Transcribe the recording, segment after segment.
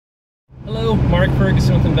Hello, Mark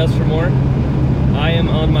Ferguson with Invest for More. I am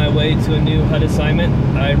on my way to a new HUD assignment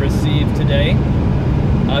I received today.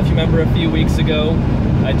 If you remember a few weeks ago,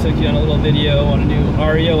 I took you on a little video on a new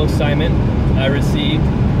REO assignment I received.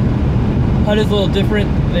 HUD is a little different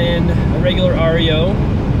than a regular REO.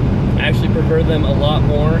 I actually prefer them a lot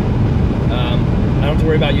more. I don't have to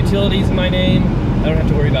worry about utilities in my name. I don't have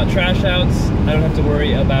to worry about trash outs. I don't have to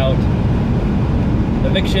worry about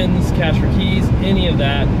evictions, cash for keys, any of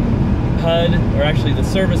that. HUD, or actually the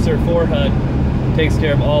servicer for HUD, takes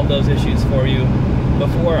care of all of those issues for you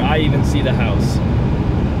before I even see the house.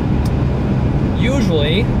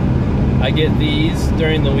 Usually, I get these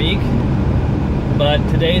during the week, but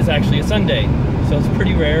today is actually a Sunday, so it's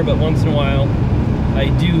pretty rare, but once in a while, I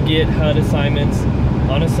do get HUD assignments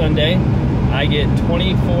on a Sunday. I get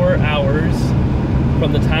 24 hours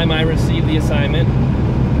from the time I receive the assignment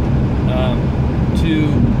to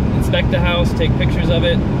inspect the house, take pictures of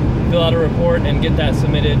it, fill out a report, and get that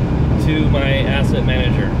submitted to my asset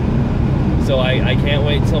manager. So I can't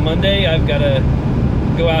wait till Monday. I've got to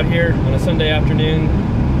go out here on a Sunday afternoon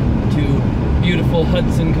to beautiful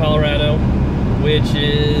Hudson, Colorado, which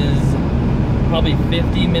is probably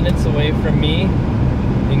 50 minutes away from me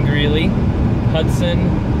in Greeley. Hudson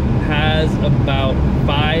has about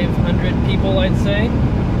 500 people, I'd say.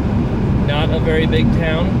 Not a very big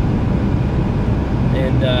town,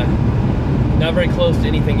 and not very close to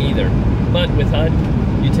anything either. But with HUD,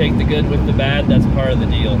 you take the good with the bad. That's part of the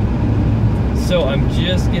deal. So I'm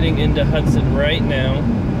just getting into Hudson right now.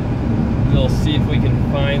 We'll see if we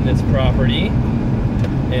can find this property,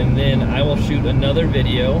 and then I will shoot another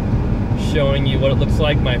video showing you what it looks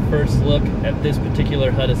like, my first look at this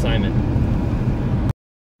particular HUD assignment.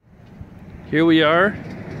 Here we are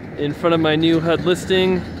in front of my new HUD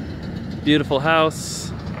listing. Beautiful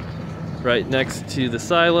house right next to the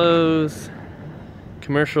silos.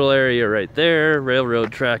 Commercial area right there.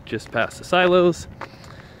 Railroad track just past the silos.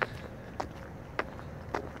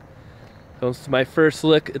 So this is my first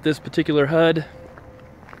look at this particular HUD.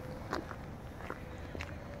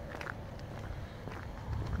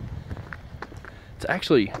 It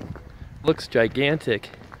actually looks gigantic.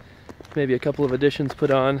 Maybe a couple of additions put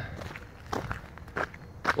on.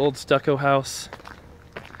 Old stucco house.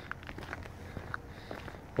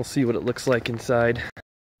 We'll see what it looks like inside.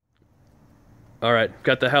 Alright,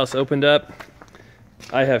 got the house opened up.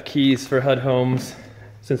 I have keys for HUD Homes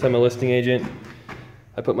since I'm a listing agent.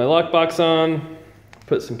 I put my lockbox on,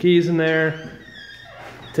 put some keys in there,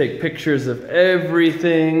 take pictures of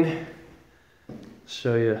everything.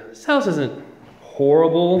 Show you. This house isn't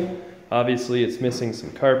horrible. Obviously, it's missing some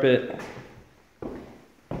carpet.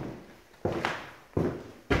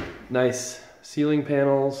 Nice ceiling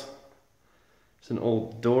panels. There's an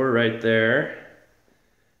old door right there.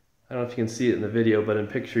 I don't know if you can see it in the video, but in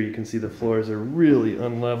picture you can see the floors are really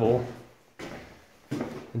unlevel.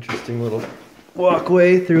 Interesting little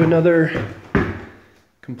walkway through another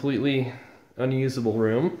completely unusable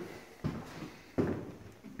room.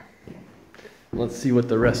 Let's see what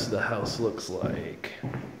the rest of the house looks like.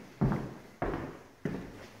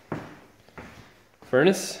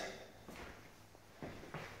 Furnace.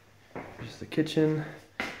 Here's the kitchen.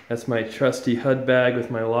 That's my trusty HUD bag with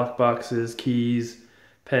my lock boxes, keys,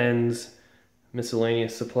 pens,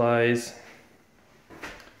 miscellaneous supplies.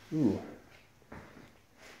 Ooh.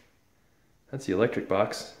 That's the electric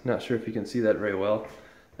box. Not sure if you can see that very well.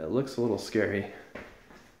 That looks a little scary.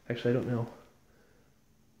 Actually, I don't know.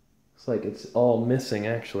 Looks like it's all missing,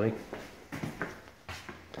 actually.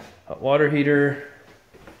 Hot water heater.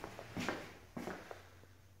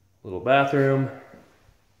 Little bathroom.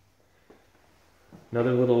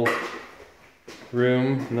 Another little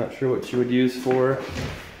room. I'm not sure what you would use for.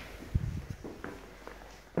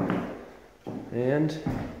 And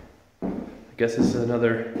I guess this is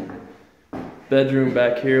another bedroom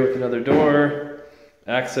back here with another door.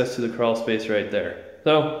 Access to the crawl space right there.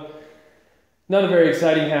 So, not a very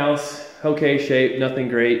exciting house. Okay shape, nothing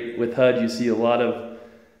great. With HUD, you see a lot of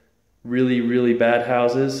really, really bad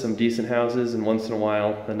houses, some decent houses, and once in a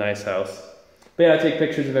while, a nice house. But yeah, I take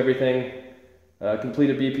pictures of everything. Complete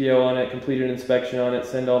a BPO on it, complete an inspection on it,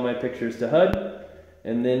 send all my pictures to HUD,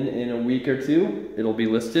 and then in a week or two, it'll be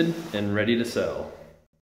listed and ready to sell.